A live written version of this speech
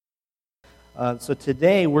So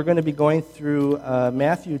today we're going to be going through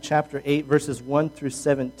Matthew chapter 8, verses 1 through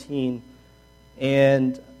 17.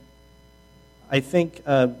 And I think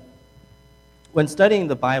when studying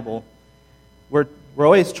the Bible, we're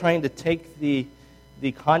always trying to take the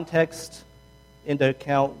context into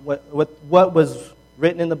account. What was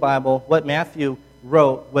written in the Bible, what Matthew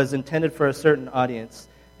wrote, was intended for a certain audience.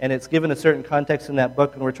 And it's given a certain context in that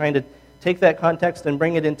book, and we're trying to take that context and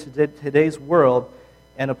bring it into today's world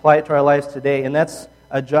and apply it to our lives today. And that's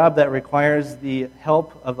a job that requires the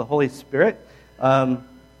help of the Holy Spirit. On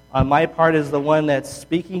my part is the one that's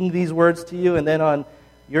speaking these words to you, and then on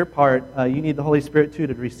your part, you need the Holy Spirit too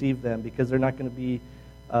to receive them, because they're not going to be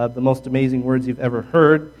the most amazing words you've ever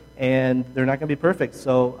heard, and they're not going to be perfect.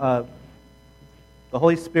 So the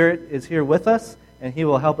Holy Spirit is here with us, and He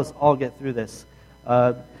will help us all get through this.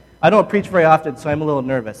 I don't preach very often, so I'm a little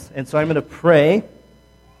nervous. And so I'm going to pray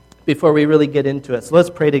before we really get into it. So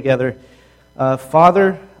let's pray together.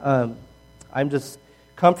 Father, I'm just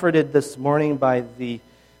comforted this morning by the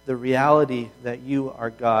reality that you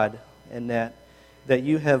are God, and that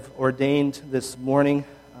you have ordained this morning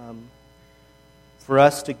for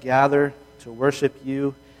us to gather, to worship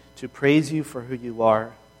you, to praise you for who you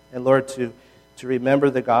are. And Lord, to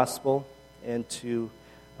remember the gospel and to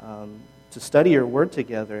study your word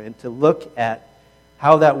together and to look at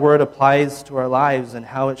how that word applies to our lives and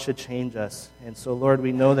how it should change us. And so, Lord,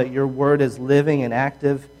 we know that your word is living and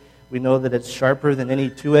active. We know that it's sharper than any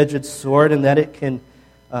two-edged sword, and that it can,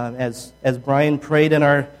 as Brian prayed in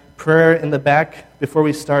our prayer in the back before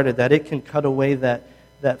we started, that it can cut away that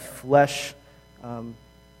flesh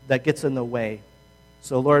that gets in the way.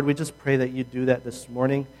 So, Lord, we just pray that you do that this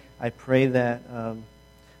morning. I pray that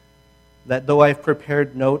though I've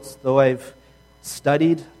prepared notes, though I've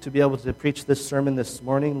studied to be able to preach this sermon this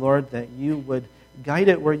morning, Lord, that you would guide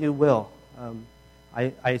it where you will.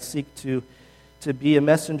 I seek to be a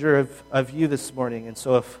messenger of you this morning. And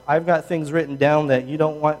so if I've got things written down that you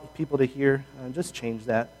don't want people to hear, just change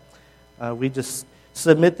that. We just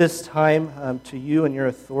submit this time to you and your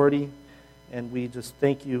authority, and we just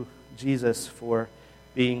thank you, Jesus, for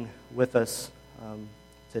being with us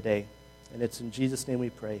today. And it's in Jesus' name we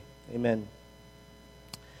pray. Amen.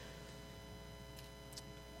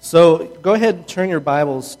 So go ahead and turn your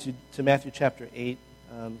Bibles to Matthew chapter 8.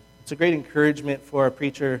 It's a great encouragement for a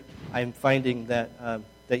preacher. I'm finding that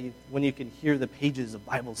when you can hear the pages of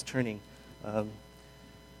Bibles turning,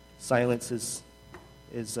 silence is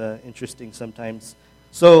interesting sometimes.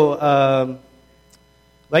 So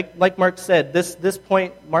like Mark said, this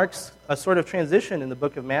point marks a sort of transition in the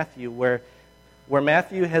book of Matthew where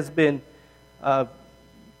Matthew has been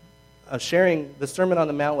sharing the Sermon on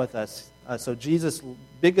the Mount with us. So Jesus'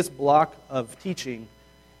 biggest block of teaching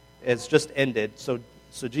has just ended. So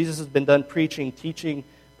Jesus has been done preaching, teaching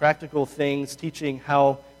practical things, teaching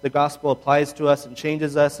how the gospel applies to us and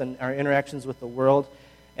changes us and our interactions with the world.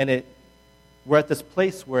 And we're at this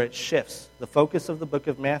place where it shifts. The focus of the book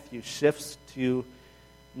of Matthew shifts to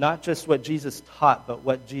not just what Jesus taught, but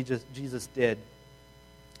what Jesus did.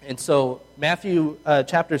 And so Matthew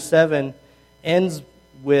chapter 7 ends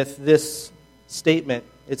with this statement.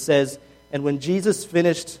 It says, "And when Jesus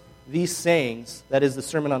finished these sayings," that is the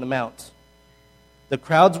Sermon on the Mount, "the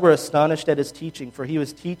crowds were astonished at his teaching, for he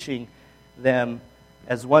was teaching them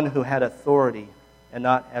as one who had authority and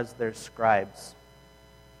not as their scribes."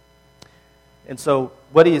 And so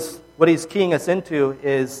what he's keying us into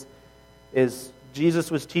is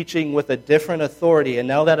Jesus was teaching with a different authority, and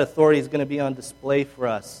now that authority is going to be on display for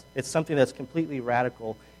us. It's something that's completely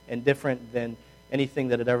radical and different than anything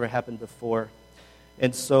that had ever happened before.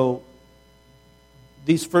 And so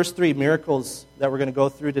these first three miracles that we're going to go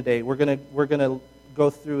through today, we're going to go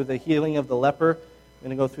through the healing of the leper, we're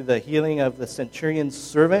going to go through the healing of the centurion's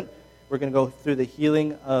servant, we're going to go through the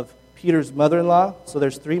healing of Peter's mother-in-law. So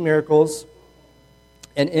there's three miracles.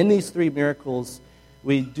 And in these three miracles,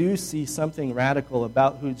 we do see something radical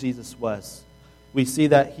about who Jesus was. We see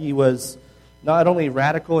that he was not only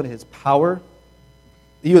radical in his power,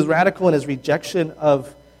 he was radical in his rejection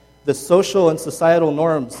of the social and societal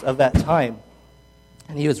norms of that time.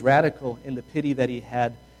 And he was radical in the pity that he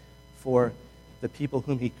had for the people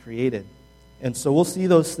whom he created. And so we'll see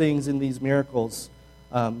those things in these miracles.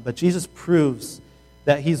 But Jesus proves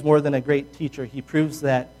that he's more than a great teacher. He proves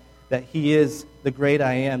that he is the great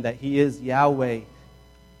I am, that he is Yahweh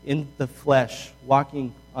in the flesh,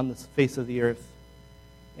 walking on the face of the earth.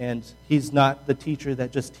 And he's not the teacher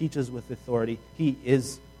that just teaches with authority. He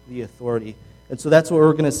is the authority. And so that's what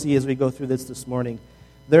we're going to see as we go through this morning.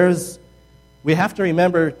 We have to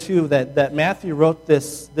remember, too, that Matthew wrote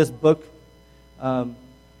this book. The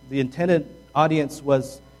intended audience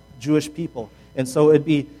was Jewish people. And so it'd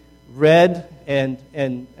be read and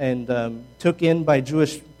took in by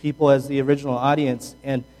Jewish people as the original audience.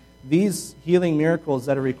 And these healing miracles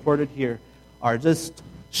that are recorded here are just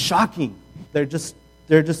shocking. They're just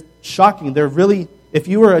shocking. They're really, if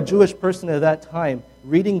you were a Jewish person at that time,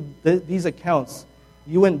 reading these accounts,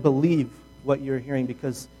 you wouldn't believe what you're hearing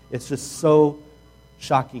because it's just so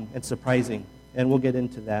shocking and surprising. And we'll get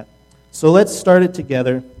into that. So let's start it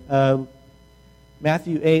together.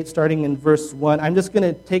 Matthew 8, starting in verse 1. I'm just going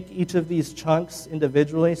to take each of these chunks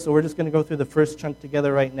individually. So we're just going to go through the first chunk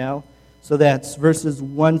together right now. So that's verses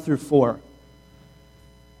 1 through 4.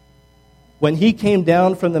 When he came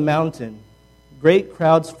down from the mountain, great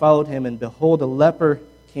crowds followed him, and behold, a leper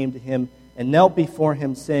came to him and knelt before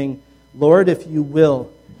him, saying, Lord, if you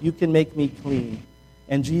will, you can make me clean.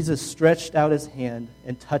 And Jesus stretched out his hand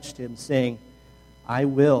and touched him, saying, I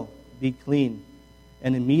will, be clean.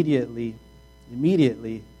 And immediately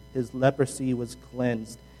his leprosy was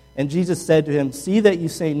cleansed. And Jesus said to him, see that you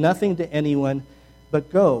say nothing to anyone, but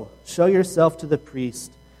go, show yourself to the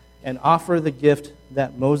priest, and offer the gift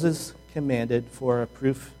that Moses commanded for a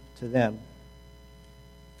proof to them.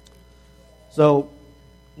 So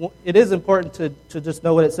it is important to just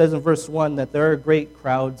know what it says in verse 1, that there are great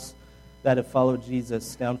crowds that have followed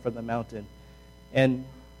Jesus down from the mountain. And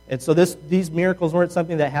so these miracles weren't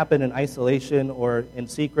something that happened in isolation or in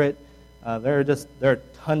secret. There are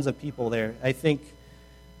tons of people there. I think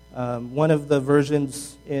one of the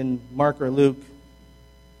versions in Mark or Luke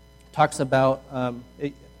talks about,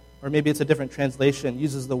 or maybe it's a different translation,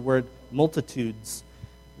 uses the word multitudes,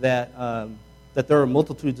 that there are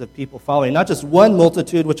multitudes of people following. Not just one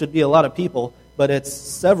multitude, which would be a lot of people, but it's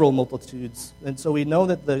several multitudes. And so we know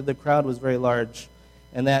that the crowd was very large.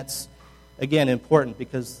 And that's, again, important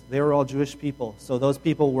because they were all Jewish people. So those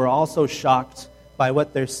people were also shocked by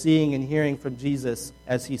what they're seeing and hearing from Jesus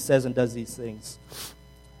as he says and does these things.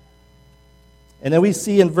 And then we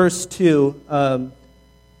see in verse 2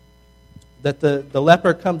 that the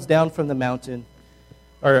leper comes down from the mountain,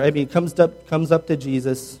 comes up to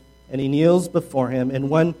Jesus, and he kneels before him. And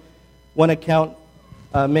one account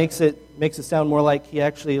makes it sound more like he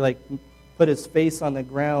actually put his face on the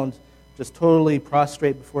ground, just totally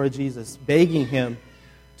prostrate before Jesus, begging him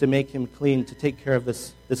to make him clean, to take care of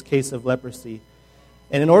this case of leprosy.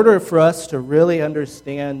 And in order for us to really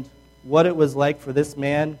understand what it was like for this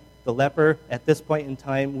man, the leper, at this point in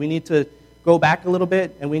time, we need to go back a little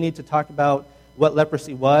bit, and we need to talk about what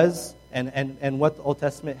leprosy was and what the Old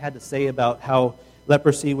Testament had to say about how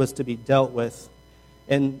leprosy was to be dealt with.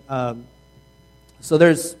 And so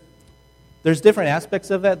there's different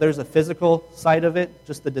aspects of that. There's a physical side of it,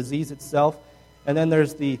 just the disease itself. And then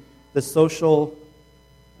there's the social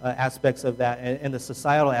aspects of that and the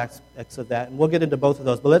societal aspects of that. And we'll get into both of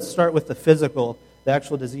those. But let's start with the physical, the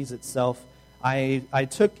actual disease itself. I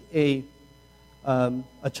took a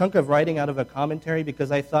chunk of writing out of a commentary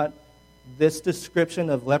because I thought this description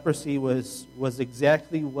of leprosy was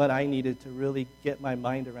exactly what I needed to really get my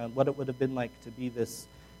mind around what it would have been like to be this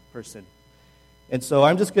person. And so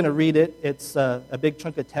I'm just going to read it. It's a big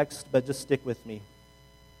chunk of text, but just stick with me.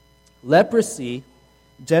 Leprosy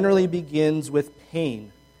generally begins with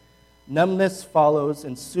pain. Numbness follows,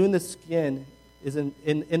 and soon the skin is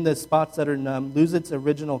in the spots that are numb, lose its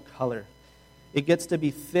original color. It gets to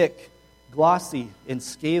be thick, glossy, and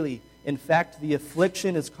scaly. In fact, the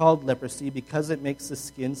affliction is called leprosy because it makes the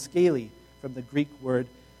skin scaly, from the Greek word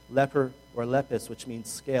leper or lepis, which means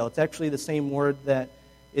scale. It's actually the same word that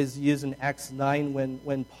is used in Acts 9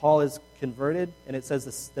 when Paul is converted, and it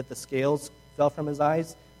says that the scales fell from his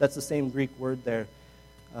eyes. That's the same Greek word there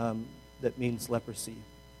that means leprosy.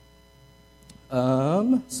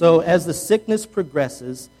 So as the sickness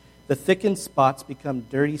progresses, the thickened spots become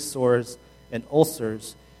dirty sores and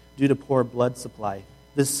ulcers due to poor blood supply.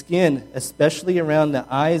 The skin, especially around the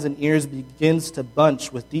eyes and ears, begins to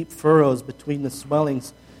bunch with deep furrows between the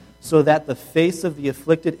swellings, so that the face of the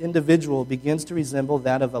afflicted individual begins to resemble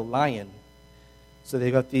that of a lion. So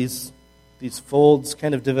they got these folds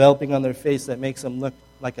kind of developing on their face that makes them look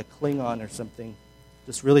like a Klingon or something.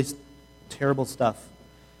 Just really terrible stuff.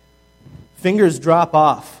 Fingers drop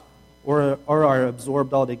off or are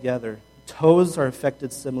absorbed altogether. Toes are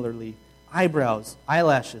affected similarly. Eyebrows,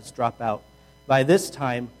 eyelashes drop out. By this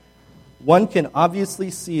time, one can obviously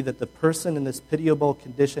see that the person in this pitiable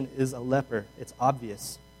condition is a leper. It's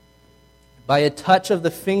obvious. By a touch of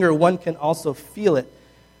the finger, one can also feel it.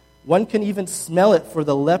 One can even smell it, for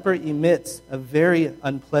the leper emits a very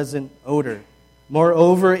unpleasant odor.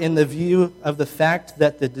 Moreover, in the view of the fact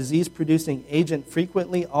that the disease-producing agent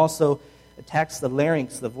frequently also attacks the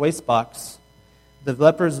larynx, the voice box, the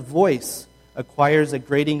leper's voice acquires a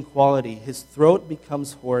grating quality. His throat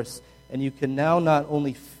becomes hoarse, and you can now not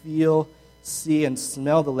only feel, see, and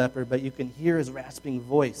smell the leper, but you can hear his rasping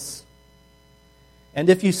voice. And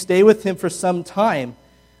if you stay with him for some time,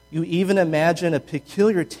 you even imagine a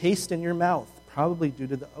peculiar taste in your mouth, probably due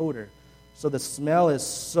to the odor. So the smell is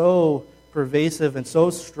so pervasive and so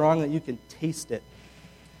strong that you can taste it.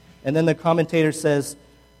 And then the commentator says,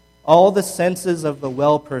 all the senses of the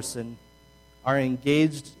well person are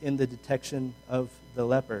engaged in the detection of the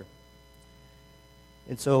leper.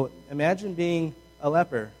 And so imagine being a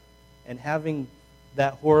leper and having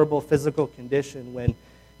that horrible physical condition when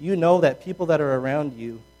you know that people that are around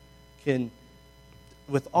you can,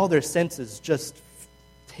 with all their senses, just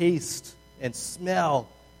taste and smell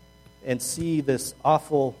and see this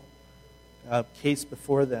awful case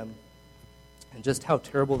before them, and just how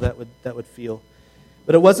terrible that would feel.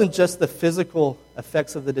 But it wasn't just the physical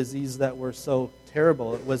effects of the disease that were so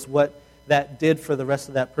terrible. It was what that did for the rest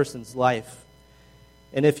of that person's life.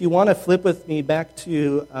 And if you want to flip with me back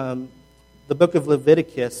to the book of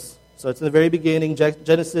Leviticus, so it's in the very beginning,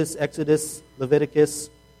 Genesis, Exodus, Leviticus.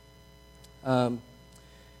 We'll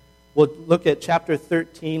look at chapter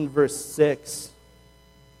 13, verse 6.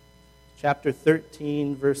 Chapter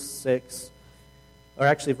 13, verse 6. Or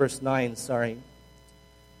actually, verse 9, sorry.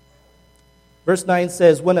 Verse 9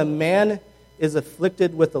 says, when a man is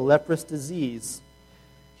afflicted with a leprous disease,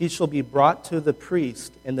 he shall be brought to the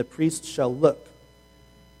priest, and the priest shall look.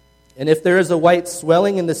 And if there is a white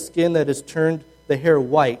swelling in the skin that has turned the hair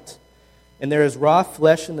white, and there is raw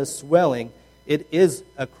flesh in the swelling, it is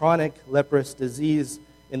a chronic leprous disease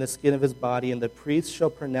in the skin of his body, and the priest shall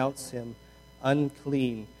pronounce him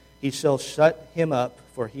unclean. He shall shut him up,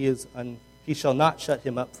 for he shall not shut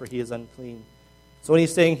him up, for he is unclean. So when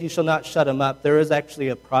he's saying he shall not shut him up, there is actually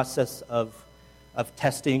a process of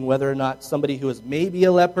testing whether or not somebody who is maybe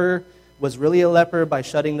a leper was really a leper by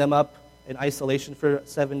shutting them up in isolation for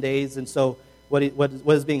 7 days. And so what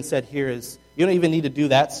is being said here is you don't even need to do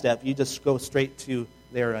that step. You just go straight to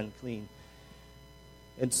they're unclean.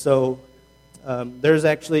 And so there's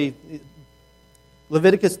actually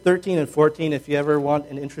Leviticus 13 and 14, if you ever want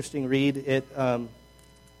an interesting read, it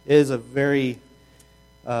is a very...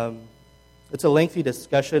 it's a lengthy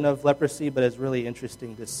discussion of leprosy, but it's really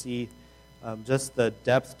interesting to see just the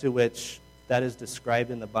depth to which that is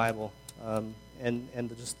described in the Bible,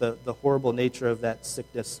 and just the horrible nature of that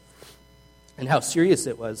sickness and how serious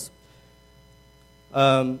it was.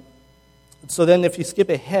 So then, if you skip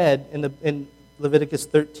ahead in Leviticus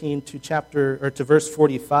 13 to verse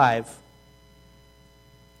 45,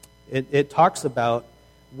 it talks about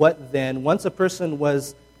what then once a person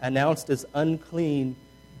was announced as unclean,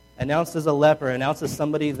 announced as a leper, announced as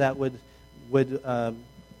somebody that would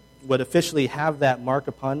officially have that mark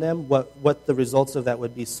upon them, what the results of that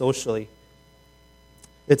would be socially.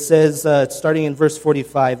 It says, starting in verse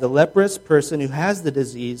 45, the leprous person who has the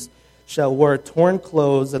disease shall wear torn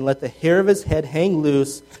clothes and let the hair of his head hang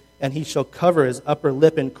loose, and he shall cover his upper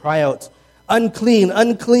lip and cry out, unclean,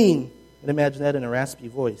 unclean. And imagine that in a raspy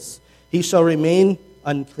voice. He shall remain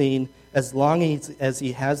unclean as long as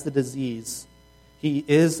he has the disease. He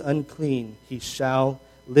is unclean. He shall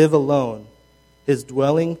live alone. His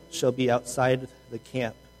dwelling shall be outside the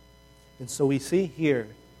camp. And so we see here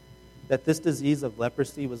that this disease of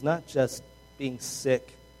leprosy was not just being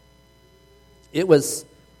sick. It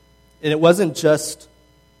wasn't just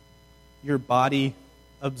your body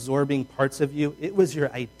absorbing parts of you. It was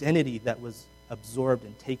your identity that was absorbed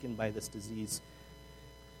and taken by this disease.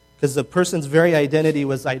 Because the person's very identity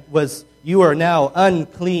was you are now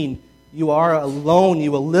unclean. You are alone.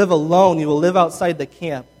 You will live alone. You will live outside the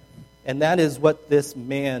camp. And that is what this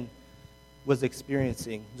man was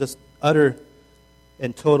experiencing. Just utter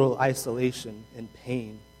and total isolation and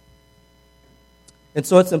pain. And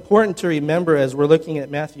so it's important to remember as we're looking at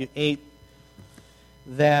Matthew 8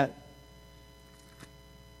 that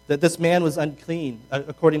this man was unclean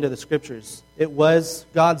according to the Scriptures. It was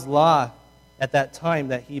God's law at that time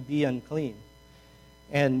that he be unclean.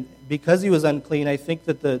 And because he was unclean, I think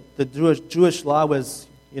that the Jewish law was,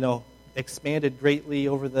 expanded greatly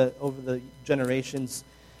over the generations.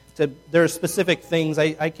 There are specific things.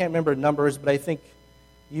 I can't remember numbers, but I think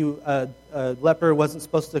a leper wasn't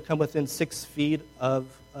supposed to come within 6 feet of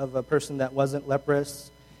a person that wasn't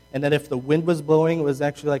leprous. And that if the wind was blowing, it was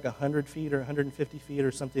actually like 100 feet or 150 feet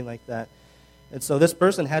or something like that. And so this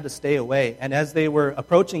person had to stay away. And as they were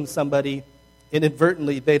approaching somebody,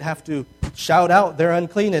 inadvertently, they'd have to shout out, they're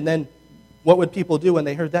unclean. And then what would people do when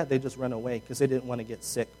they heard that? They'd just run away because they didn't want to get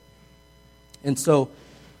sick. And so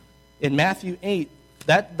in Matthew 8,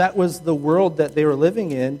 that was the world that they were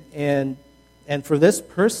living in. And And for this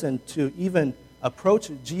person to even approach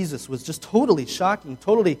Jesus was just totally shocking,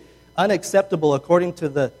 totally unacceptable according to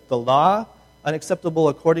the law, unacceptable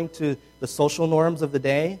according to the social norms of the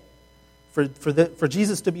day. For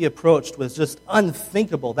Jesus to be approached was just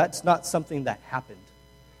unthinkable. That's not something that happened.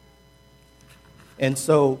 And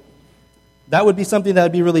so that would be something that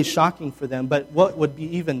would be really shocking for them. But what would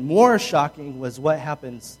be even more shocking was what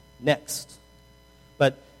happens next.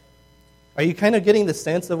 But are you kind of getting the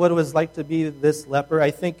sense of what it was like to be this leper?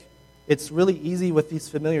 I think it's really easy with these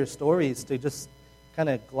familiar stories to just kind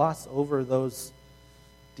of gloss over those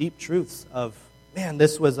deep truths of, man,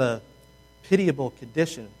 this was a pitiable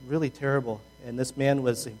condition, really terrible, and this man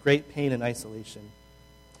was in great pain and isolation.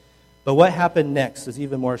 But what happened next is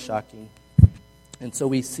even more shocking. And so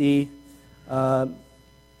we see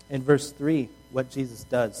in verse 3 what Jesus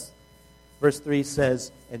does. Verse 3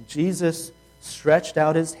 says, "And Jesus stretched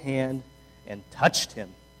out his hand and touched him,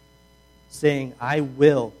 saying, 'I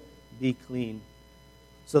will be clean.'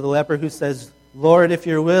 So the leper who says, 'Lord, if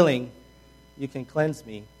you're willing, you can cleanse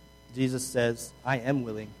me,' Jesus says, 'I am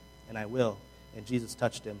willing, and I will.' And Jesus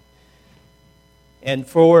touched him." And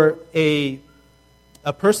for a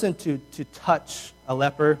person to touch a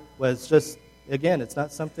leper was just, again, it's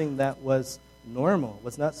not something that was normal. It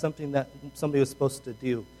was not something that somebody was supposed to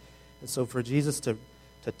do. And so for Jesus to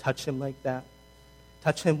touch him like that,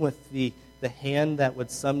 touch him with the hand that would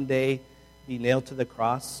someday be nailed to the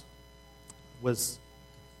cross, was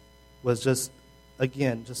just,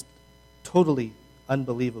 again, just totally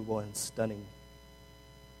unbelievable and stunning.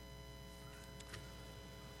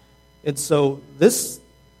 And so this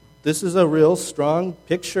is a real strong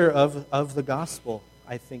picture of the gospel,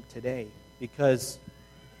 I think, today, because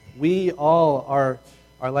we all are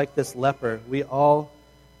like this leper. We all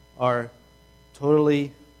are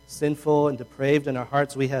totally sinful and depraved in our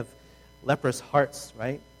hearts. We have leprous hearts,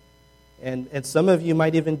 right? And some of you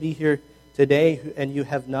might even be here today and you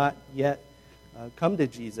have not yet come to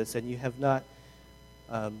Jesus, and you have not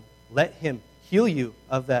let him heal you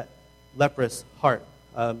of that leprous heart.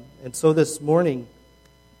 And so this morning,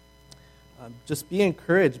 just be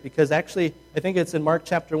encouraged, because actually, I think it's in Mark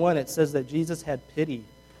chapter 1, it says that Jesus had pity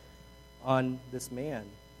on this man.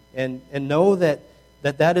 And know that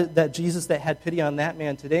Jesus that had pity on that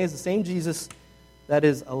man today is the same Jesus that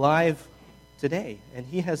is alive today. And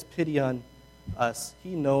he has pity on us.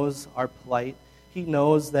 He knows our plight. He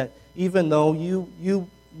knows that even though you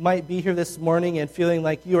might be here this morning and feeling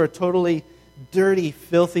like you are totally dirty,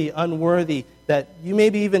 filthy, unworthy, that you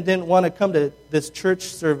maybe even didn't want to come to this church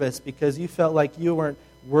service because you felt like you weren't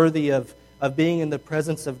worthy of being in the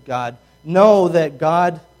presence of God. Know that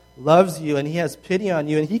God loves you and he has pity on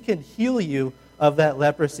you and he can heal you of that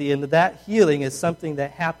leprosy, and that healing is something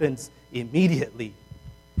that happens immediately.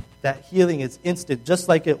 That healing is instant, just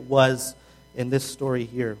like it was in this story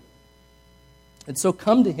here. And so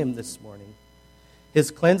come to him this morning. His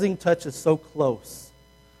cleansing touch is so close.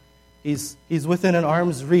 He's within an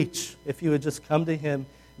arm's reach. If you would just come to him,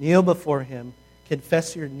 kneel before him,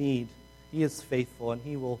 confess your need, he is faithful and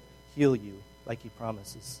he will heal you like he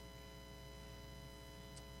promises.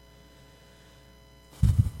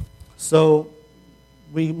 So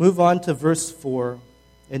we move on to verse 4,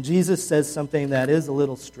 and Jesus says something that is a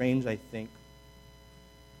little strange, I think.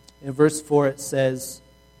 In verse 4 it says,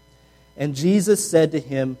 "And Jesus said to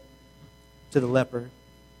him," to the leper,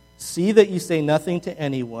 "See that you say nothing to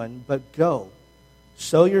anyone, but go,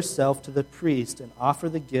 show yourself to the priest and offer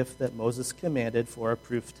the gift that Moses commanded for a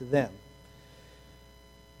proof to them."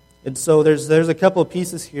 And so there's a couple of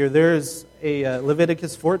pieces here. There's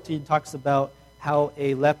Leviticus 14 talks about how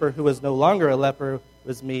a leper who was no longer a leper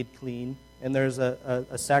was made clean, and there's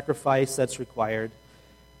a sacrifice that's required.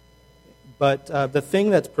 But the thing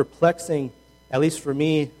that's perplexing, at least for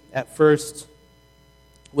me at first,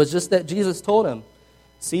 was just that Jesus told him,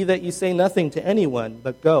 "See that you say nothing to anyone,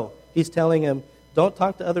 but go." He's telling him, don't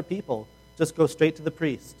talk to other people. Just go straight to the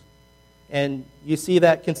priest. And you see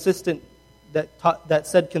that that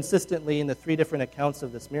said consistently in the three different accounts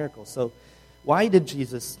of this miracle. So why did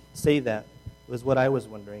Jesus say that, was what I was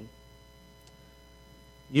wondering.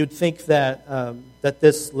 You'd think that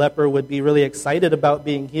this leper would be really excited about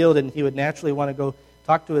being healed, and he would naturally want to go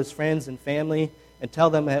talk to his friends and family and tell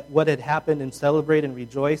them what had happened and celebrate and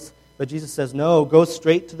rejoice. But Jesus says, no, go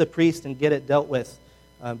straight to the priest and get it dealt with.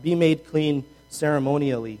 Be made clean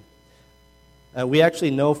ceremonially. We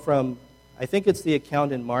actually know from, I think it's the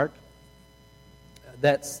account in Mark,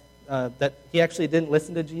 that he actually didn't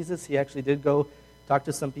listen to Jesus. He actually did go talk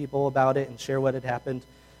to some people about it and share what had happened.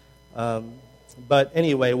 But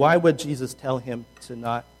anyway, why would Jesus tell him to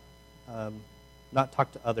not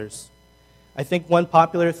talk to others? I think one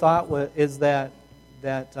popular thought is that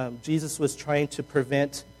Jesus was trying to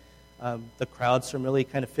prevent the crowds from really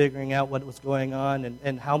kind of figuring out what was going on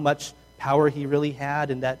and how much power he really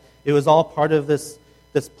had, and that it was all part of this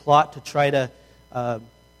plot to try to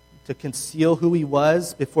conceal who he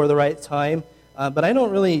was before the right time. But I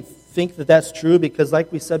don't really think that that's true, because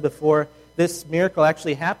like we said before, this miracle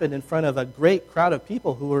actually happened in front of a great crowd of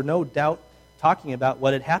people who were no doubt talking about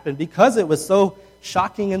what had happened because it was so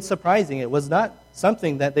shocking and surprising. It was not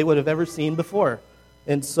something that they would have ever seen before.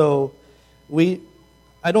 And so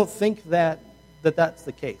I don't think that's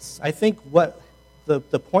the case. I think what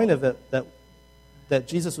the point of it that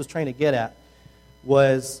Jesus was trying to get at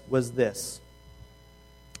was this.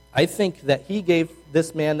 I think that he gave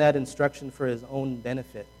this man that instruction for his own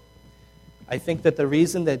benefit. I think that the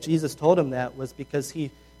reason that Jesus told him that was because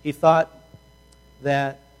he thought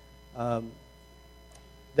that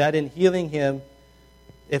in healing him,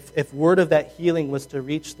 if word of that healing was to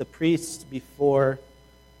reach the priests before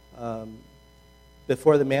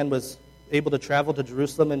the man was able to travel to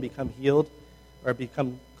Jerusalem and become healed or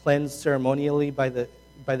become cleansed ceremonially by the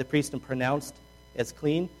priest and pronounced as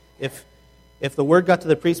clean, if the word got to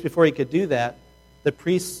the priest before he could do that, the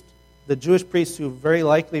Jewish priests, who very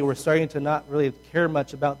likely were starting to not really care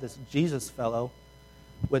much about this Jesus fellow,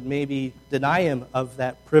 would maybe deny him of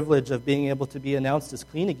that privilege of being able to be announced as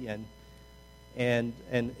clean again. And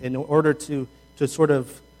in order to sort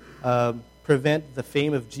of prevent the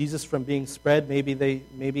fame of Jesus from being spread, maybe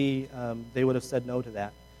they would have said no to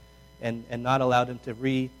that and not allowed him to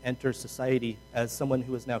re-enter society as someone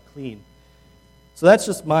who is now clean. So that's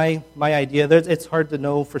just my idea. It's hard to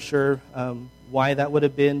know for sure why that would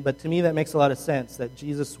have been, but to me that makes a lot of sense, that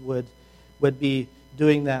Jesus would be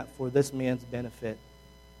doing that for this man's benefit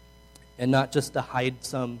and not just to hide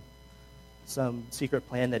some secret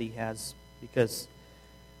plan that he has, because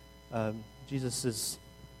Jesus is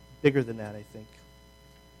bigger than that, I think.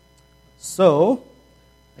 So,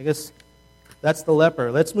 I guess that's the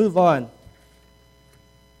leper. Let's move on.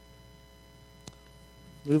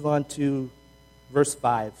 Move on to verse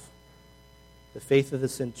 5, the faith of the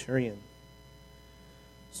centurion.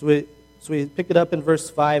 So we pick it up in verse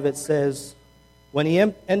 5. It says, "When he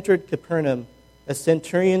entered Capernaum, a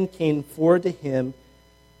centurion came forward to him,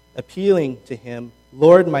 appealing to him,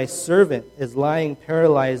 'Lord, my servant is lying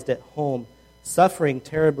paralyzed at home, suffering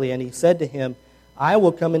terribly.' And he said to him, 'I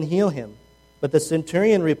will come and heal him.' But the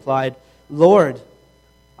centurion replied, 'Lord,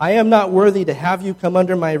 I am not worthy to have you come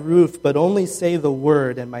under my roof, but only say the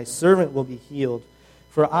word, and my servant will be healed.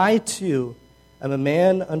 For I, too, am a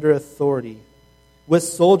man under authority, with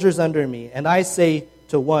soldiers under me. And I say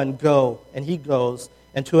to one, go, and he goes,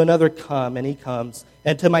 and to another, come, and he comes,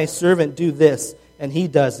 and to my servant, do this, and he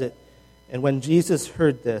does it.' And when Jesus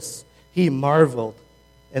heard this, he marveled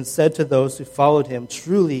and said to those who followed him,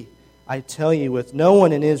 'Truly, I tell you, with no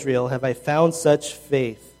one in Israel have I found such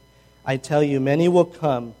faith. I tell you, many will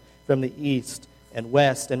come from the east and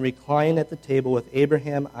west and recline at the table with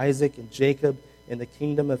Abraham, Isaac, and Jacob in the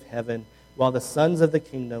kingdom of heaven, while the sons of the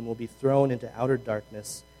kingdom will be thrown into outer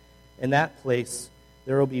darkness. In that place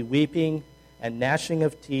there will be weeping and gnashing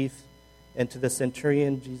of teeth.' And to the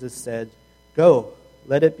centurion Jesus said, 'Go,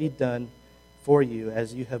 let it be done for you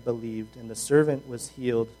as you have believed.' And the servant was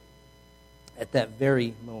healed at that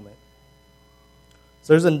very moment."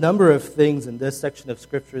 So there's a number of things in this section of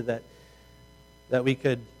Scripture that we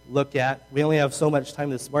could look at. We only have so much time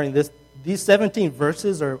this morning. These 17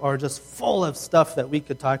 verses are just full of stuff that we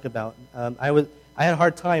could talk about. I had a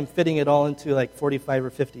hard time fitting it all into like 45 or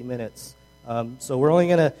 50 minutes. So we're only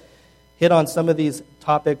going to hit on some of these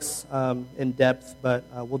topics in depth, but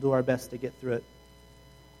we'll do our best to get through it.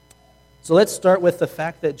 So let's start with the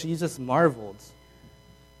fact that Jesus marveled.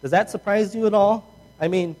 Does that surprise you at all? I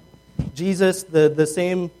mean, Jesus, the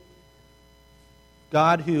same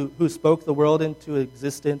God who spoke the world into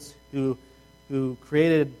existence, who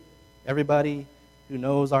created everybody, who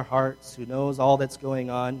knows our hearts, who knows all that's going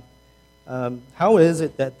on. How is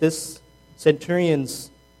it that this centurion's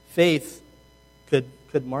faith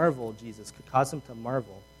could marvel Jesus, could cause him to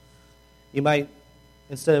marvel? You might,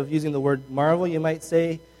 instead of using the word marvel, you might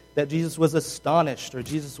say that Jesus was astonished or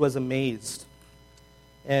Jesus was amazed.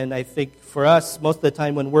 And I think for us, most of the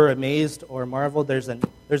time when we're amazed or marveled, there's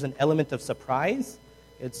an element of surprise.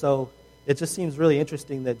 And so it just seems really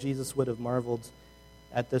interesting that Jesus would have marveled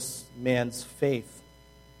at this man's faith.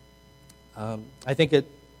 I think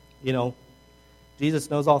Jesus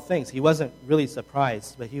knows all things. He wasn't really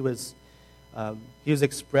surprised, but he was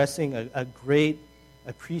expressing a great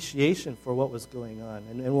appreciation for what was going on,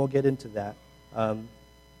 and we'll get into that.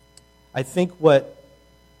 I think what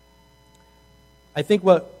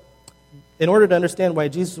in order to understand why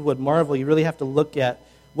Jesus would marvel, you really have to look at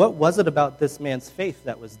what was it about this man's faith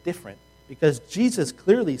that was different. Because Jesus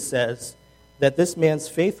clearly says that this man's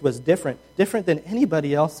faith was different than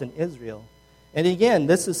anybody else in Israel. And again,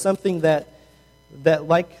 this is something that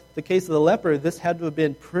like the case of the leper, this had to have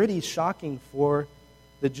been pretty shocking for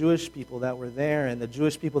the Jewish people that were there and the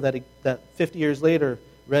Jewish people that 50 years later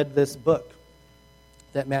read this book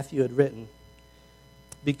that Matthew had written.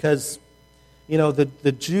 Because,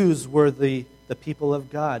 the Jews were the people of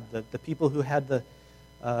God, the people who had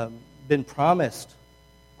been promised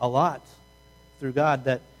a lot through God,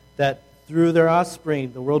 that through their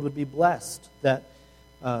offspring the world would be blessed, that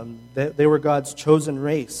they were God's chosen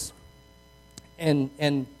race.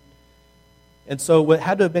 And so what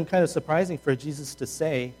had to have been kind of surprising for Jesus to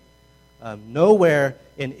say, nowhere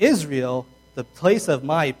in Israel, the place of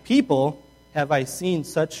my people, have I seen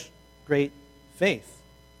such great faith.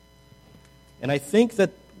 And I think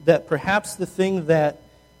that perhaps the thing that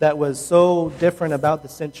was so different about the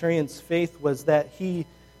centurion's faith was that he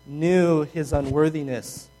knew his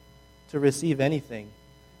unworthiness to receive anything,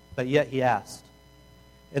 but yet he asked.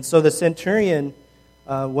 And so the centurion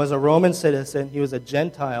was a Roman citizen. He was a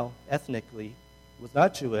Gentile ethnically, was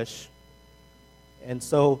not Jewish. And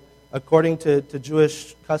so according to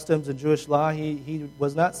Jewish customs and Jewish law, he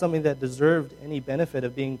was not somebody that deserved any benefit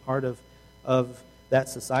of being part of that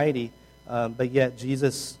society. But yet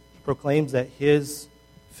Jesus proclaims that his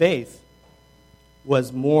faith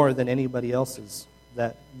was more than anybody else's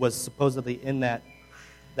that was supposedly in that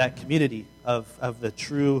community of the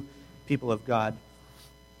true people of God.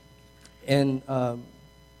 And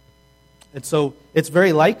so it's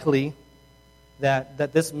very likely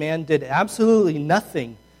that this man did absolutely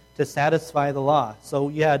nothing to satisfy the law. So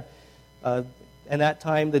you had, in that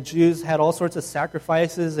time, the Jews had all sorts of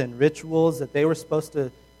sacrifices and rituals that they were supposed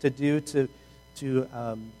to do to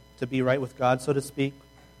be right with God, so to speak.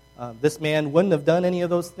 This man wouldn't have done any of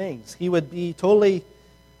those things. He would be totally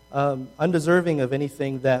undeserving of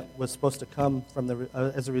anything that was supposed to come from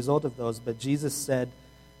as a result of those. But Jesus said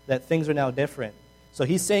that things are now different. So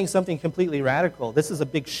he's saying something completely radical. This is a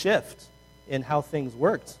big shift in how things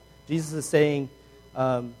worked. Jesus is saying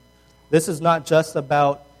this is not just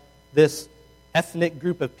about this ethnic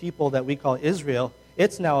group of people that we call Israel.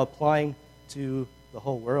 It's now applying to the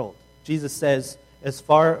whole world. Jesus says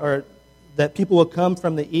that people will come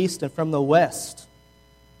from the east and from the west.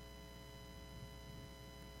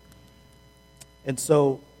 And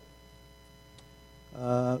so,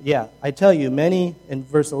 I tell you, many, in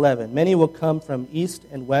verse 11, many will come from east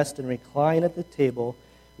and west and recline at the table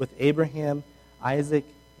with Abraham, Isaac,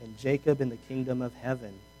 and Jacob in the kingdom of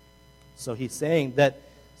heaven. So he's saying that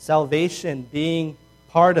salvation, being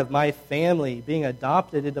part of my family, being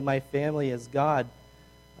adopted into my family as God,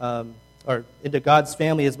 or into God's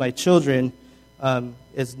family as my children,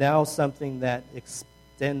 is now something that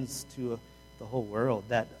extends to the whole world.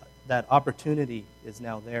 That opportunity is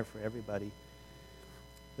now there for everybody.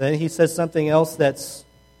 Then he says something else that's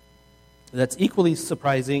equally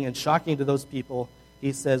surprising and shocking to those people.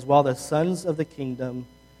 He says, while the sons of the kingdom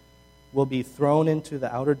will be thrown into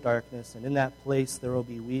the outer darkness, and in that place there will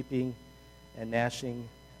be weeping and gnashing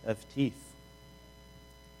of teeth.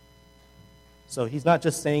 So he's not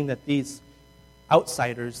just saying that these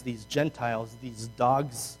outsiders, these Gentiles, these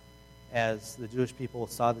dogs, as the Jewish people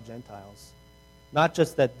saw the Gentiles, not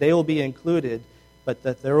just that they will be included, but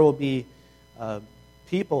that there will be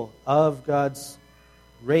people of God's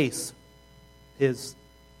race, his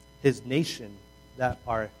nation, that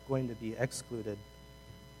are going to be excluded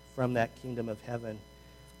from that kingdom of heaven.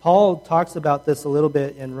 Paul talks about this a little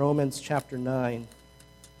bit in Romans chapter 9.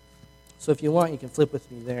 So if you want, you can flip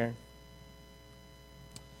with me there.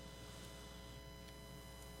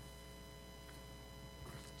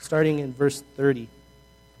 Starting in verse 30.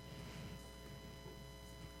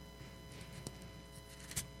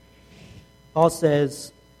 Paul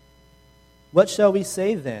says, "What shall we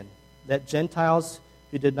say then? That Gentiles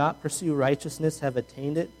who did not pursue righteousness have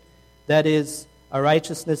attained it? That is, a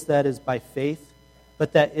righteousness that is by faith.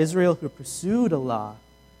 But that Israel who pursued a law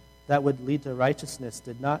that would lead to righteousness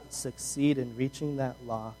did not succeed in reaching that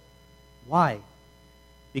law. Why?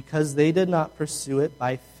 Because they did not pursue it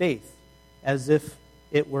by faith, as if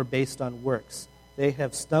it were based on works. They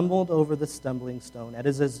have stumbled over the stumbling stone,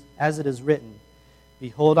 as it is written,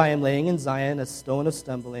 'Behold, I am laying in Zion a stone of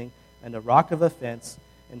stumbling and a rock of offense,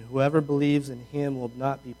 and whoever believes in him will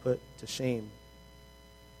not be put to shame.'"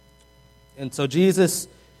 And so Jesus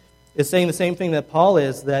is saying the same thing that Paul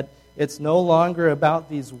is, that it's no longer about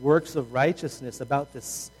these works of righteousness, about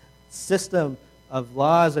this system of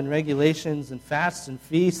laws and regulations and fasts and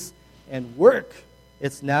feasts and work.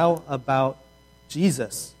 It's now about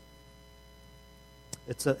Jesus.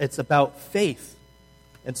 It's about faith.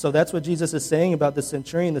 And so that's what Jesus is saying about the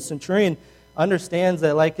centurion. The centurion understands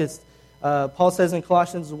that, like Paul says in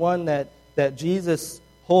Colossians 1, that Jesus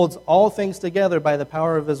holds all things together by the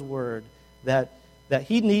power of his word, that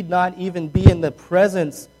he need not even be in the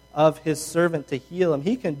presence of his servant to heal him.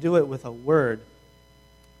 He can do it with a word,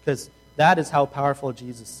 because that is how powerful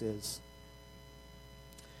Jesus is.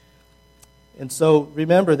 And so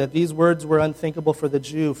remember that these words were unthinkable for the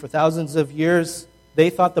Jew. For thousands of years, they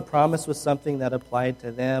thought the promise was something that applied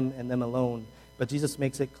to them and them alone. But Jesus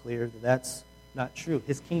makes it clear that that's not true.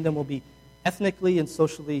 His kingdom will be ethnically and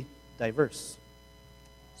socially diverse.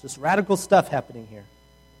 It's just radical stuff happening here.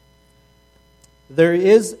 There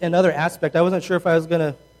is another aspect. I wasn't sure if I was going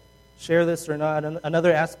to share this or not.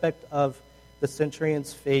 Another aspect of the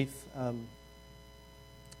centurion's faith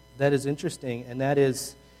that is interesting, and that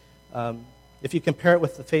is if you compare it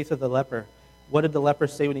with the faith of the leper. What did the leper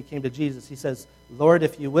say when he came to Jesus? He says, "Lord,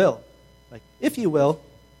 if you will." Like, if you will,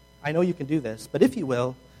 I know you can do this, but if you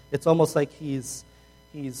will, it's almost like he's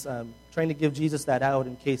trying to give Jesus that out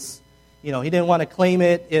in case, he didn't want to claim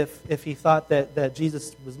it if he thought that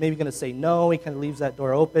Jesus was maybe going to say no. He kind of leaves that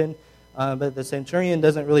door open. But the centurion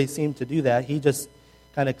doesn't really seem to do that. He just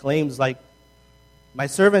kind of claims, like, my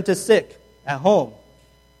servant is sick at home.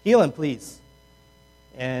 Heal him, please.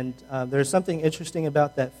 And there's something interesting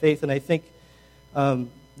about that faith, and I think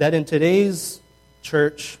that in today's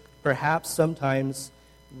church, perhaps sometimes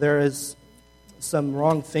there is some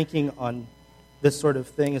wrong thinking on this sort of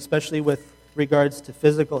thing, especially with regards to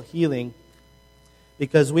physical healing,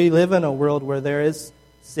 because we live in a world where there is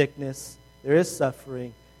sickness, there is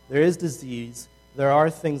suffering, there is disease, there are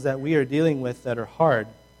things that we are dealing with that are hard.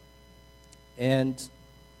 And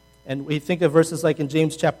we think of verses like in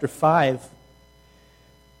James chapter 5,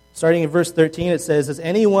 starting in verse 13, it says, "Is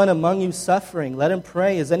anyone among you suffering? Let him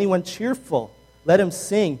pray. Is anyone cheerful? Let him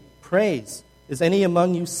sing praise. Is any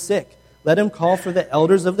among you sick? Let him call for the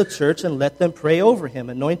elders of the church and let them pray over him,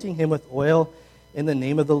 anointing him with oil in the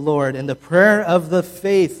name of the Lord. And the prayer of the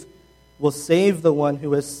faith will save the one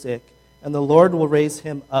who is sick, and the Lord will raise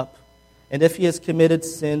him up. And if he has committed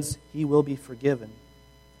sins, he will be forgiven."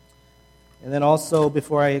 And then also,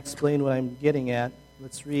 before I explain what I'm getting at,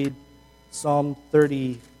 let's read Psalm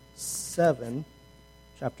 37,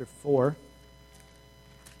 chapter 4.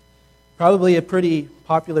 Probably a pretty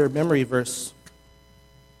popular memory verse.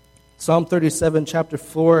 Psalm 37, chapter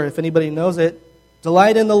 4, if anybody knows it,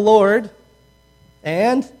 "Delight in the Lord,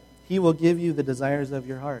 and he will give you the desires of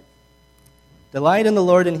your heart." Delight in the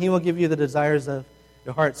Lord, and he will give you the desires of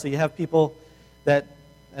your heart. So you have people that,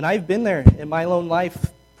 and I've been there in my own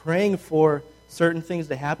life, praying for certain things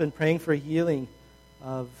to happen, praying for healing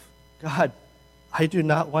of, God, I do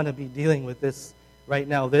not want to be dealing with this right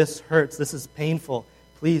now. This hurts. This is painful.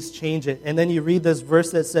 Please change it. And then you read this verse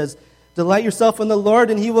that says, "Delight yourself in the Lord,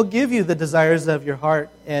 and he will give you the desires of your heart."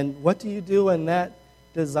 And what do you do when that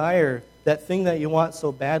desire, that thing that you want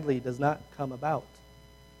so badly, does not come about?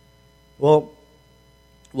 Well,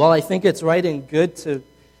 while I think it's right and good to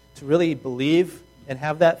really believe and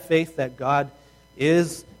have that faith that God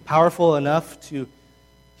is powerful enough to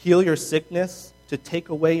heal your sickness, to take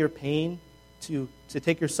away your pain, to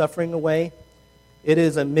take your suffering away, it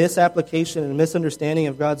is a misapplication and a misunderstanding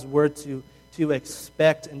of God's word to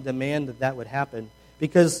expect and demand that would happen.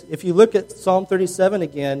 Because if you look at Psalm 37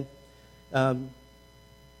 again,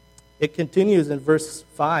 it continues in verse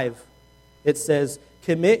 5. It says,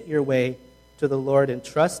 "Commit your way to the Lord and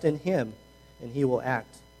trust in him, and he will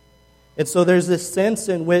act." And so there's this sense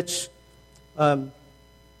in which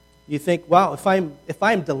you think, wow, if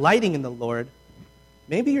I'm delighting in the Lord,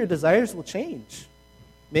 maybe your desires will change.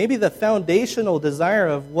 Maybe the foundational desire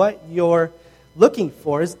of what you're looking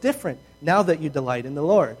for is different now that you delight in the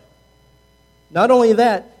Lord. Not only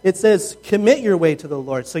that, it says, commit your way to the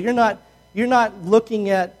Lord. So you're not looking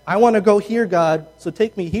at, I want to go here, God, so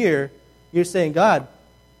take me here. You're saying, God,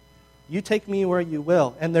 you take me where you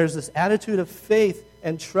will. And there's this attitude of faith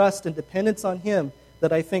and trust and dependence on him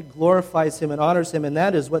that I think glorifies him and honors him, and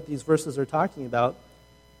that is what these verses are talking about.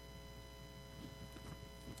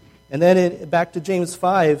 And then back to James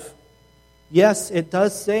 5, yes, it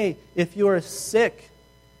does say, if you are sick,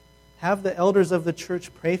 have the elders of the church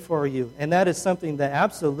pray for you. And that is something that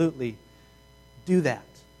absolutely do that.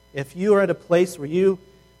 If you are at a place where you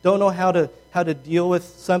don't know how to deal with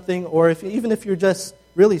something, or even if you're just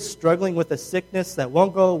really struggling with a sickness that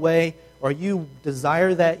won't go away, or you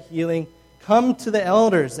desire that healing, come to the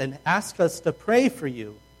elders and ask us to pray for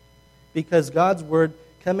you, because God's word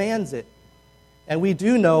commands it. And we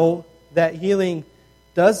do know that healing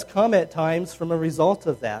does come at times from a result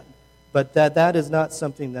of that, but that is not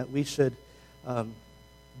something that we should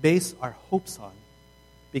base our hopes on,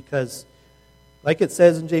 because like it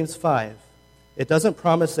says in James 5, it doesn't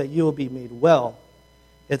promise that you will be made well.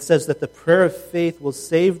 It says that the prayer of faith will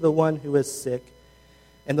save the one who is sick,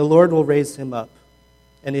 and the Lord will raise him up.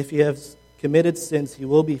 And if he has committed sins, he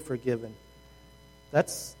will be forgiven.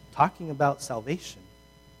 That's talking about salvation.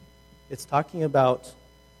 It's talking about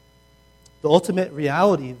the ultimate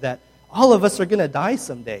reality that all of us are going to die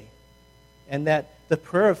someday, and that the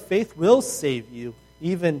prayer of faith will save you.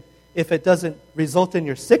 Even if it doesn't result in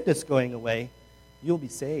your sickness going away, you'll be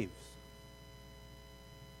saved.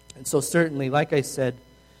 And so certainly, like I said,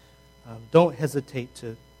 don't hesitate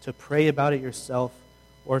to pray about it yourself,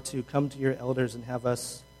 or to come to your elders and have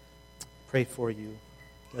us pray for you.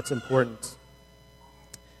 That's important.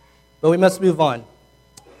 But we must move on.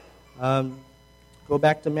 Go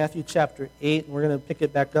back to Matthew chapter 8, and we're going to pick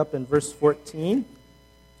it back up in verse 14.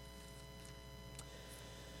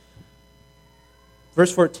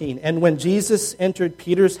 Verse 14, and when Jesus entered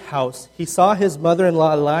Peter's house, he saw his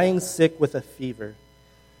mother-in-law lying sick with a fever.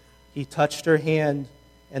 He touched her hand,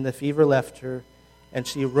 and the fever left her, and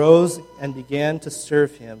she rose and began to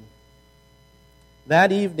serve him.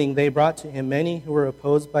 That evening they brought to him many who were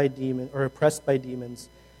oppressed by demons,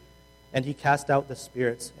 and he cast out the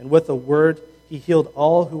spirits. And with a word he healed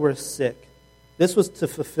all who were sick. This was to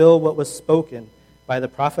fulfill what was spoken by the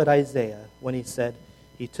prophet Isaiah when he said,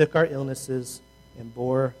 he took our illnesses and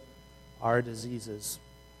bore our diseases.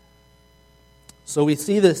 So we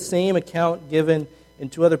see the same account given in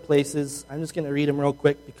two other places. I'm just going to read them real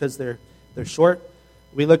quick because they're short.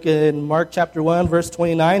 We look in Mark chapter 1, verse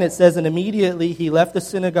 29. It says, and immediately he left the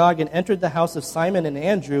synagogue and entered the house of Simon and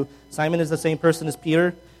Andrew. Simon is the same person as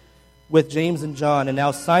Peter, with James and John. And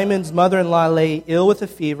now Simon's mother-in-law lay ill with a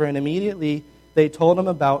fever, and immediately they told him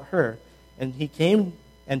about her. And he came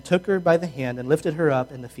and took her by the hand and lifted her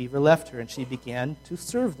up, and the fever left her, and she began to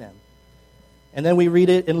serve them. And then we read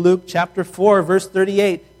it in Luke chapter 4, verse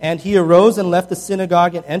 38. And he arose and left the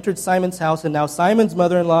synagogue and entered Simon's house. And now Simon's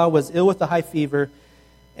mother-in-law was ill with a high fever,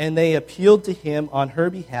 and they appealed to him on her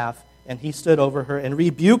behalf. And he stood over her and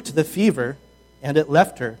rebuked the fever, and it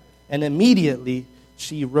left her. And immediately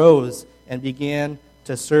she rose and began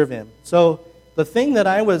to serve him. So the thing that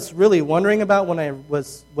I was really wondering about when I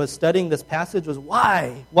was studying this passage was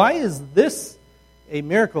why? Why is this a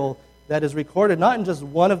miracle that is recorded not in just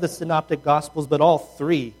one of the synoptic gospels, but all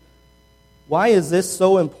three? Why is this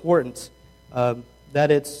so important that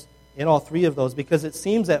it's in all three of those? Because it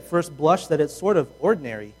seems at first blush that it's sort of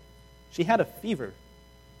ordinary. She had a fever.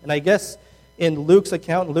 And I guess in Luke's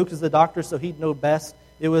account, and Luke is the doctor, so he'd know best,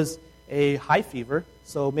 it was a high fever,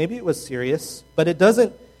 so maybe it was serious. But it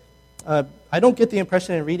doesn't, I don't get the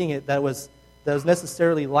impression in reading it that was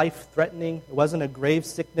necessarily life-threatening. It wasn't a grave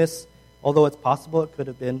sickness, although it's possible it could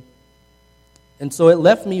have been. And so it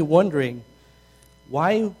left me wondering,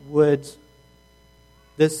 why would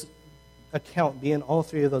this account be in all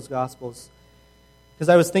three of those Gospels? Because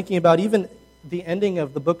I was thinking about even the ending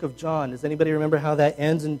of the book of John. Does anybody remember how that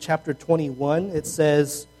ends in chapter 21? It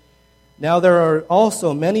says, now there are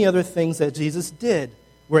also many other things that Jesus did.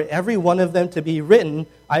 Were every one of them to be written,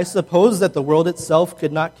 I suppose that the world itself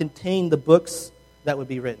could not contain the books that would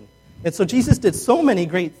be written. And so Jesus did so many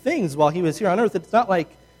great things while he was here on earth. It's not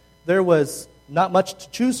like there was not much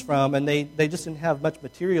to choose from, and they just didn't have much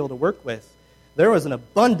material to work with. There was an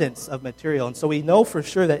abundance of material. And so we know for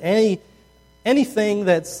sure that anything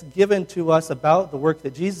that's given to us about the work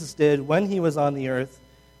that Jesus did when he was on the earth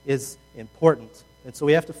is important. And so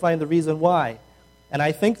we have to find the reason why. And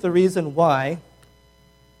I think the reason why,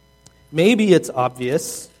 maybe it's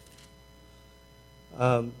obvious.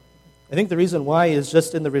 I think the reason why is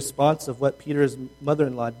just in the response of what Peter's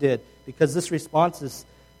mother-in-law did, because this response is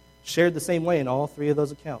shared the same way in all three of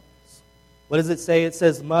those accounts. What does it say? It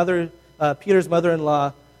says Peter's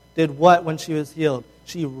mother-in-law did what when she was healed?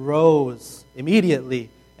 She rose immediately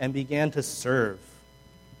and began to serve.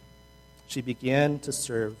 She began to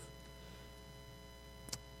serve.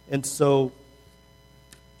 And so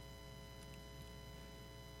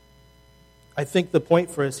I think the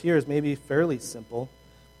point for us here is maybe fairly simple.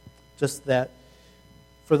 Just that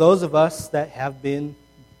for those of us that have been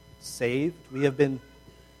saved, we have been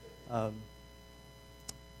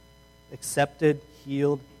accepted,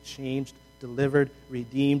 healed, changed, delivered,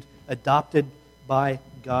 redeemed, adopted by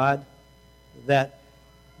God, that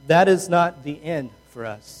is not the end for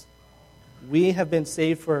us. We have been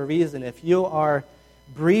saved for a reason. If you are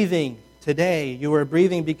breathing today, you are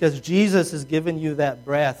breathing because Jesus has given you that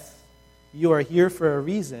breath. You are here for a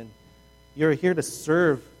reason. You're here to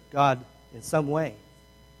serve God in some way.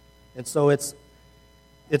 And so it's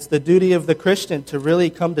the duty of the Christian to really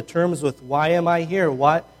come to terms with, why am I here?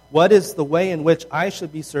 What is the way in which I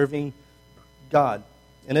should be serving God?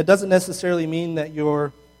 And it doesn't necessarily mean that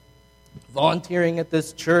you're volunteering at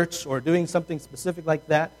this church or doing something specific like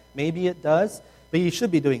that. Maybe it does, but you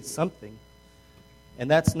should be doing something. And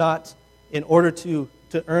that's not in order to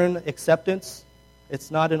earn acceptance.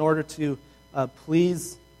 It's not in order to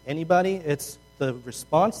please anybody. It's the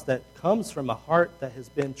response that comes from a heart that has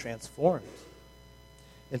been transformed.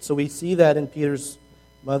 And so we see that in Peter's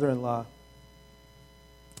mother-in-law.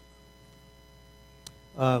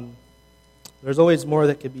 There's always more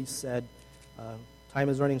that could be said. Time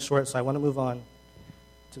is running short, so I want to move on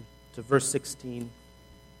to verse 16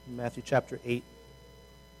 in Matthew chapter 8.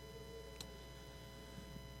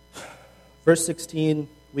 Verse 16,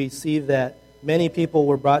 we see that many people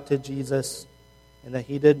were brought to Jesus and that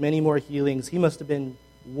he did many more healings. He must have been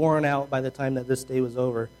worn out by the time that this day was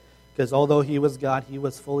over, because although he was God, he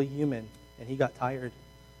was fully human, and he got tired.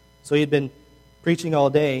 So he'd been preaching all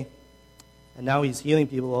day, and now he's healing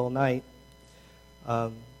people all night.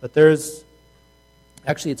 But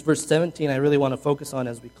actually it's verse 17 I really want to focus on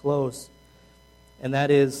as we close, and that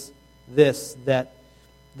is this, that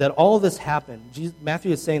all of this happened.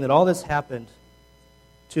 Matthew is saying that all this happened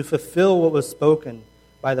to fulfill what was spoken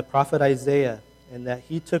by the prophet Isaiah, and that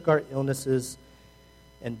he took our illnesses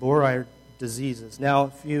and bore our diseases. Now,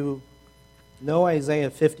 if you know Isaiah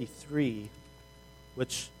 53,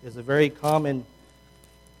 which is a very common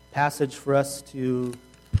passage for us to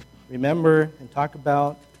remember and talk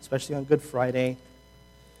about, especially on Good Friday,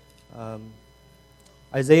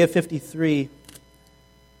 Isaiah 53,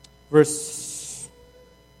 verse,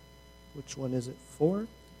 which one is it, 4?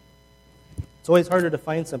 It's always harder to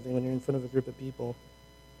find something when you're in front of a group of people.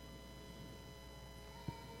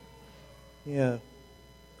 Yeah.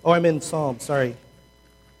 Oh, I'm in Psalm, sorry.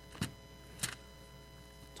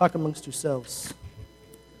 Talk amongst yourselves.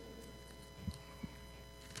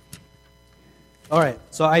 All right,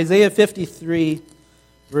 so Isaiah 53,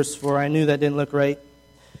 verse 4, I knew that didn't look right,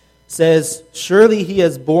 says, "Surely he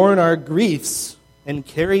has borne our griefs and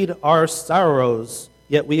carried our sorrows,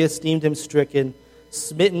 yet we esteemed him stricken,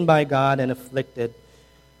 smitten by God, and afflicted."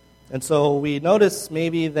 And so we notice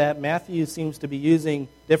maybe that Matthew seems to be using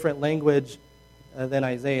different language than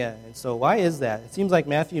Isaiah. And so why is that? It seems like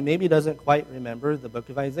Matthew maybe doesn't quite remember the book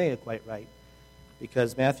of Isaiah quite right,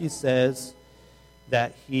 because Matthew says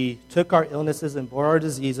that he took our illnesses and bore our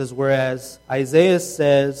diseases, whereas Isaiah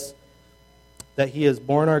says that he has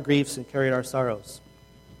borne our griefs and carried our sorrows.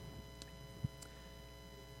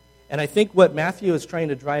 And I think what Matthew is trying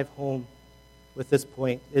to drive home with this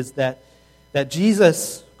point is that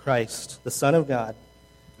Jesus Christ, the Son of God,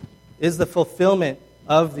 is the fulfillment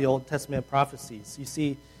of the Old Testament prophecies. You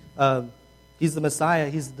see, he's the Messiah,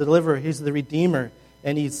 he's the deliverer, he's the Redeemer,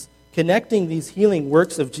 and he's connecting these healing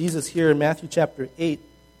works of Jesus here in Matthew chapter 8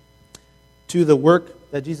 to the work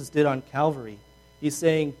that Jesus did on Calvary. He's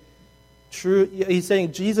saying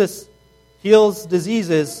Jesus heals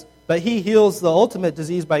diseases, but he heals the ultimate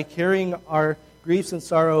disease by carrying our griefs and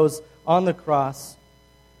sorrows on the cross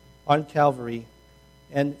on Calvary.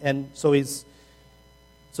 And so Jesus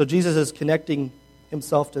is connecting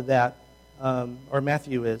himself to that, or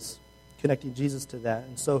Matthew is connecting Jesus to that.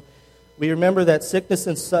 And so we remember that sickness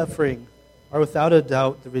and suffering are without a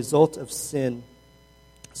doubt the result of sin.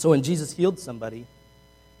 So when Jesus healed somebody,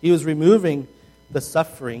 he was removing the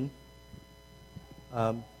suffering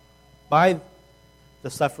by the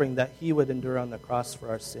suffering that he would endure on the cross for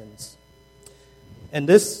our sins. And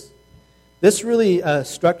this really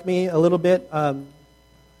struck me a little bit.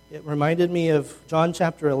 It reminded me of John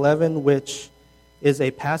chapter 11, which is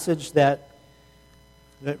a passage that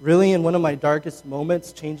really in one of my darkest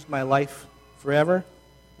moments changed my life forever.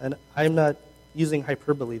 And I'm not using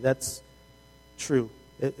hyperbole. That's true.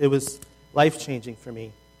 It was life-changing for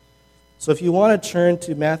me. So if you want to turn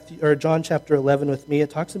to John chapter 11 with me,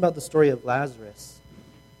 it talks about the story of Lazarus.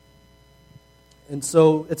 And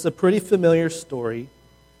so it's a pretty familiar story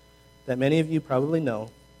that many of you probably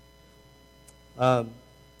know.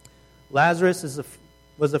 Lazarus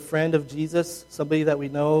was a friend of Jesus, somebody that we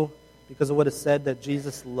know because of what is said that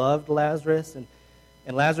Jesus loved Lazarus. And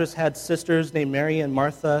Lazarus had sisters named Mary and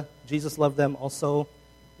Martha. Jesus loved them also.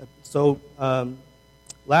 So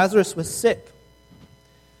Lazarus was sick,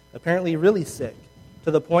 apparently really sick,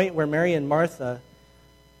 to the point where Mary and Martha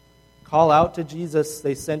call out to Jesus.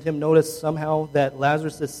 They send him notice somehow that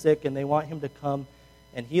Lazarus is sick and they want him to come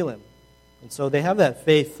and heal him. And so they have that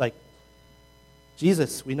faith, like,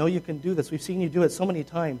 Jesus, we know you can do this. We've seen you do it so many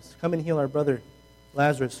times. Come and heal our brother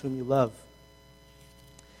Lazarus, whom you love.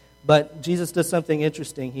 But Jesus does something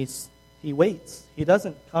interesting. He waits. He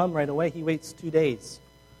doesn't come right away. He waits 2 days.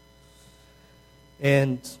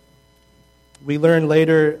 And we learn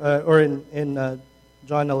later, or in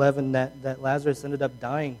John 11, that Lazarus ended up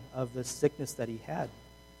dying of the sickness that he had.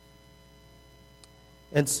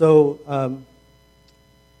 And so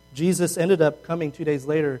Jesus ended up coming 2 days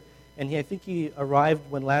later, and I think he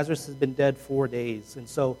arrived when Lazarus has been dead 4 days. And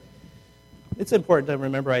so it's important to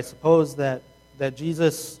remember, I suppose, that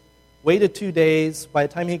Jesus waited 2 days. By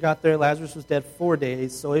the time he got there, Lazarus was dead 4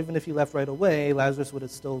 days. So even if he left right away, Lazarus would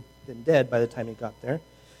have still been dead by the time he got there.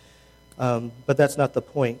 But that's not the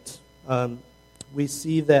point. We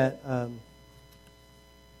see that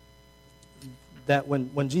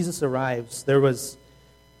when Jesus arrives, there was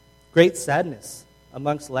great sadness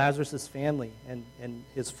amongst Lazarus' family and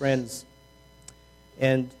his friends.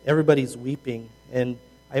 And everybody's weeping. And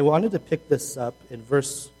I wanted to pick this up in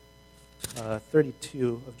verse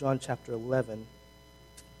 32 of John chapter 11.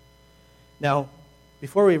 Now,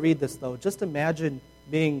 before we read this, though, just imagine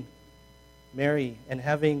being Mary and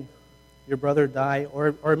having your brother die,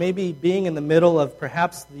 or maybe being in the middle of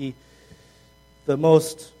perhaps the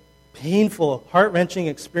most painful, heart-wrenching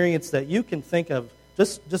experience that you can think of.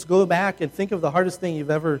 Just go back and think of the hardest thing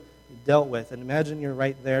you've ever dealt with, and imagine you're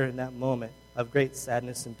right there in that moment of great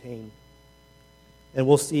sadness and pain. And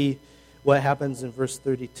we'll see what happens in verse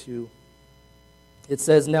 32. It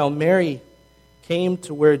says, "Now Mary came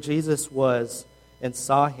to where Jesus was and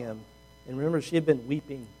saw him." And remember, she had been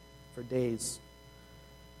weeping for days.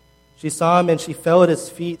 She saw him and she fell at his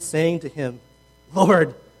feet, saying to him,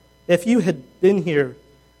 "Lord, if you had been here,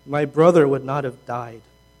 my brother would not have died."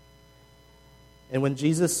 And when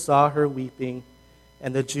Jesus saw her weeping,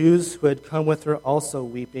 and the Jews who had come with her also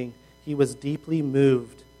weeping, he was deeply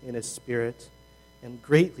moved in his spirit and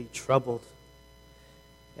greatly troubled.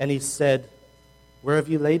 And he said, "Where have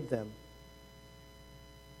you laid them?"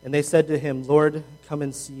 And they said to him, "Lord, come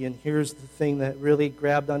and see." And here's the thing that really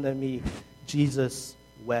grabbed onto me. Jesus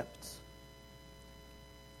wept.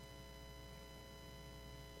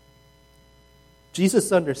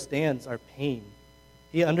 Jesus understands our pain.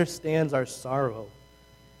 He understands our sorrow.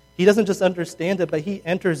 He doesn't just understand it, but he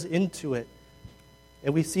enters into it.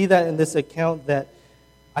 And we see that in this account that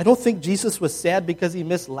I don't think Jesus was sad because he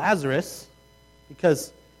missed Lazarus,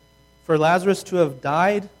 because for Lazarus to have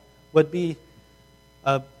died would be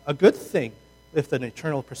a good thing with an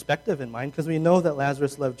eternal perspective in mind, because we know that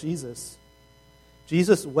Lazarus loved Jesus.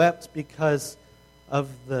 Jesus wept because of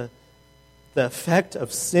the effect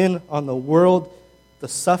of sin on the world, the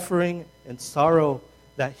suffering and sorrow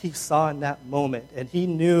that he saw in that moment. And he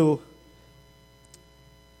knew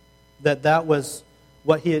that that was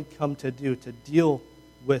what he had come to do, to deal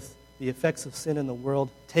with the effects of sin in the world,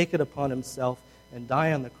 take it upon himself, and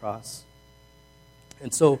die on the cross.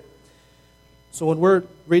 And so when we're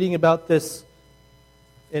reading about this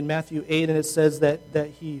in Matthew 8, and it says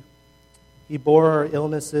that he bore our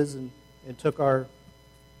illnesses and took our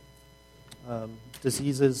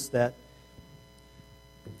diseases, that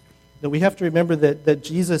we have to remember that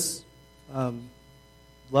Jesus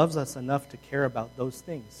loves us enough to care about those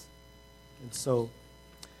things. And so,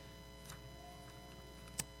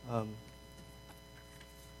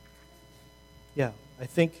 I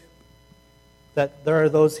think that there are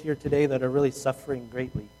those here today that are really suffering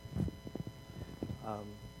greatly.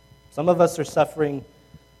 Some of us are suffering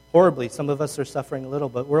horribly. Some of us are suffering a little,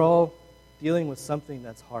 but we're all dealing with something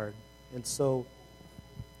that's hard. And so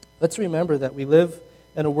let's remember that we live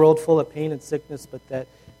in a world full of pain and sickness, but that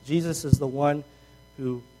Jesus is the one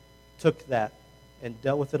who took that and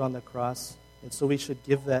dealt with it on the cross. And so we should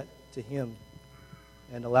give that to him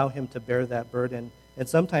and allow him to bear that burden. And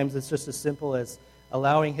sometimes it's just as simple as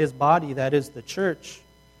allowing his body, that is the church,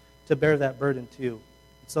 to bear that burden too.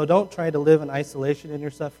 So don't try to live in isolation in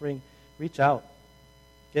your suffering. Reach out.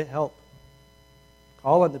 Get help.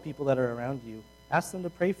 Call on the people that are around you. Ask them to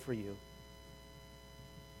pray for you.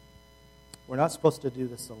 We're not supposed to do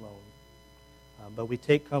this alone. But we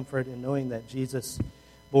take comfort in knowing that Jesus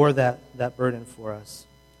bore that burden for us.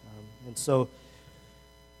 And so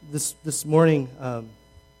this morning,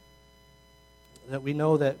 that we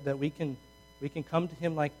know that we can come to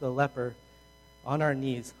him like the leper, on our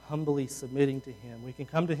knees, humbly submitting to him. We can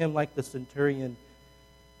come to him like the centurion,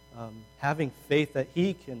 having faith that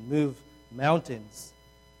he can move mountains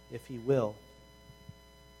if he will.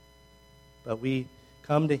 But we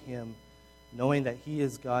come to him knowing that he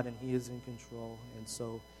is God and he is in control. And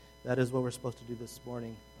so that is what we're supposed to do this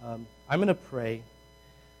morning. I'm going to pray.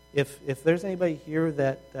 If there's anybody here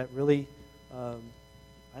that really,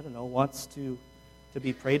 wants to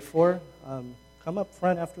be prayed for, come up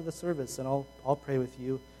front after the service and I'll pray with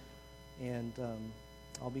you. and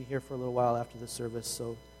I'll be here for a little while after the service,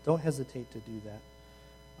 so don't hesitate to do that.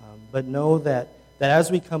 But know that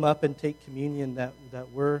as we come up and take communion, that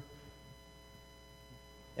we're,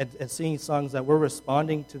 and singing songs, that we're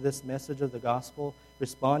responding to this message of the gospel,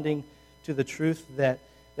 responding to the truth that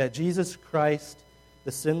Jesus Christ,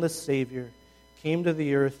 the sinless Savior, came to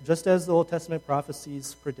the earth just as the Old Testament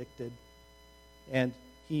prophecies predicted. And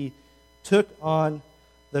he took on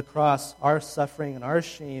the cross our suffering and our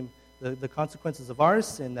shame, the consequences of our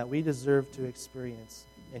sin that we deserve to experience.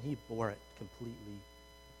 And he bore it completely.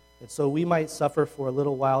 And so we might suffer for a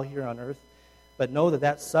little while here on earth, but know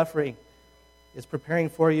that suffering is preparing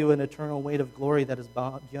for you an eternal weight of glory that is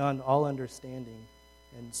beyond all understanding.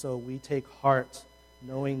 And so we take heart,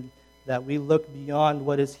 knowing that we look beyond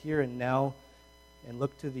what is here and now and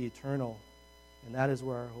look to the eternal. And that is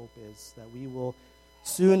where our hope is, that we will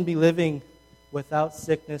soon be living without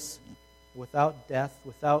sickness, without death,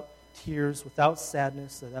 without tears, without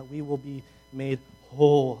sadness, so that we will be made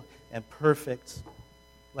whole and perfect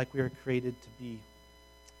like we are created to be.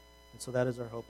 And so that is our hope.